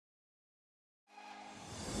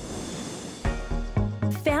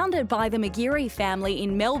Founded by the McGeary family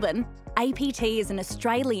in Melbourne, APT is an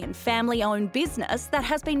Australian family-owned business that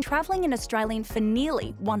has been travelling in Australia for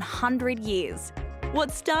nearly 100 years. What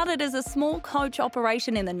started as a small coach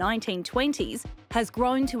operation in the 1920s has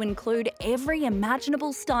grown to include every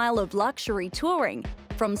imaginable style of luxury touring,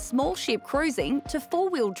 from small ship cruising to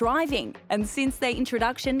four-wheel driving. And since their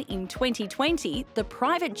introduction in 2020, the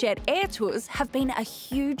private jet air tours have been a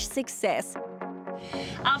huge success.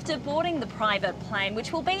 After boarding the private plane,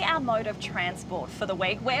 which will be our mode of transport for the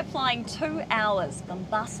week, we're flying 2 hours from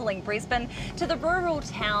bustling Brisbane to the rural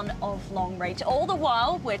town of Longreach. All the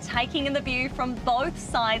while, we're taking in the view from both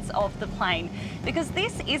sides of the plane, because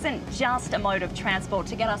this isn't just a mode of transport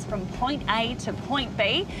to get us from point A to point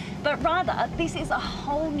B, but rather this is a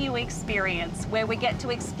whole new experience where we get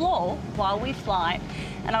to explore while we fly.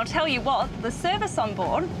 And I'll tell you what, the service on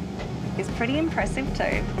board is pretty impressive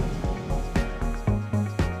too.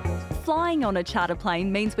 Flying on a charter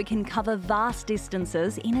plane means we can cover vast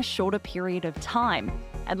distances in a shorter period of time.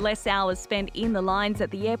 And less hours spent in the lines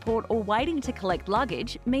at the airport or waiting to collect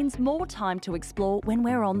luggage means more time to explore when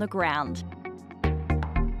we're on the ground.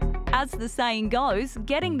 As the saying goes,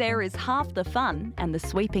 getting there is half the fun, and the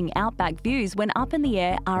sweeping outback views when up in the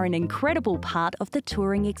air are an incredible part of the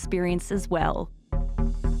touring experience as well.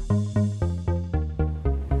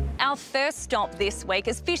 Our first stop this week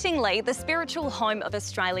is Scherri-Lee, the spiritual home of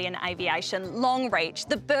Australian aviation, Longreach,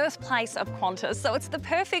 the birthplace of Qantas. So it's the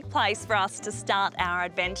perfect place for us to start our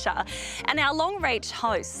adventure. And our Longreach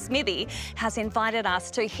host, Smithy, has invited us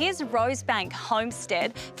to his Rosebank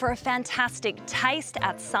homestead for a fantastic taste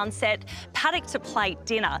at sunset, paddock to plate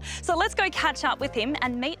dinner. So let's go catch up with him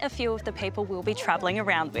and meet a few of the people we'll be travelling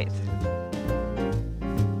around with.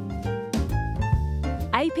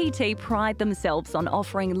 APT pride themselves on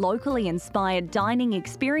offering locally inspired dining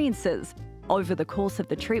experiences. Over the course of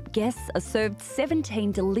the trip, guests are served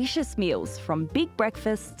 17 delicious meals, from big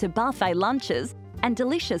breakfasts to buffet lunches, and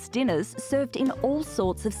delicious dinners served in all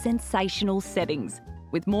sorts of sensational settings,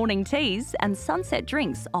 with morning teas and sunset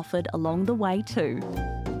drinks offered along the way too.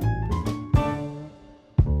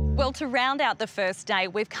 Well, to round out the first day,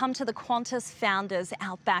 we've come to the Qantas Founders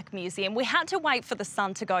Outback Museum. We had to wait for the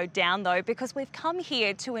sun to go down though, because we've come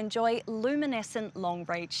here to enjoy Luminescent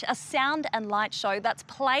Longreach, a sound and light show that's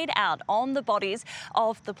played out on the bodies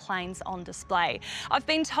of the planes on display. I've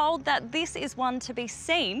been told that this is one to be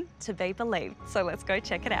seen to be believed, so let's go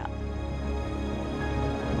check it out.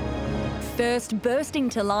 First bursting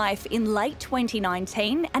to life in late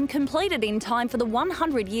 2019 and completed in time for the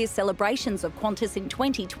 100-year celebrations of Qantas in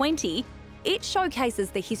 2020, it showcases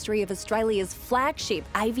the history of Australia's flagship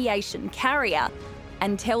aviation carrier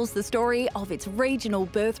and tells the story of its regional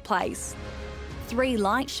birthplace. 3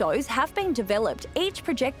 light shows have been developed, each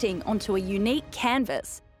projecting onto a unique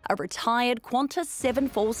canvas, a retired Qantas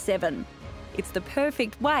 747. It's the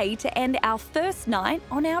perfect way to end our first night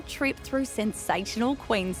on our trip through sensational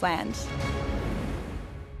Queensland.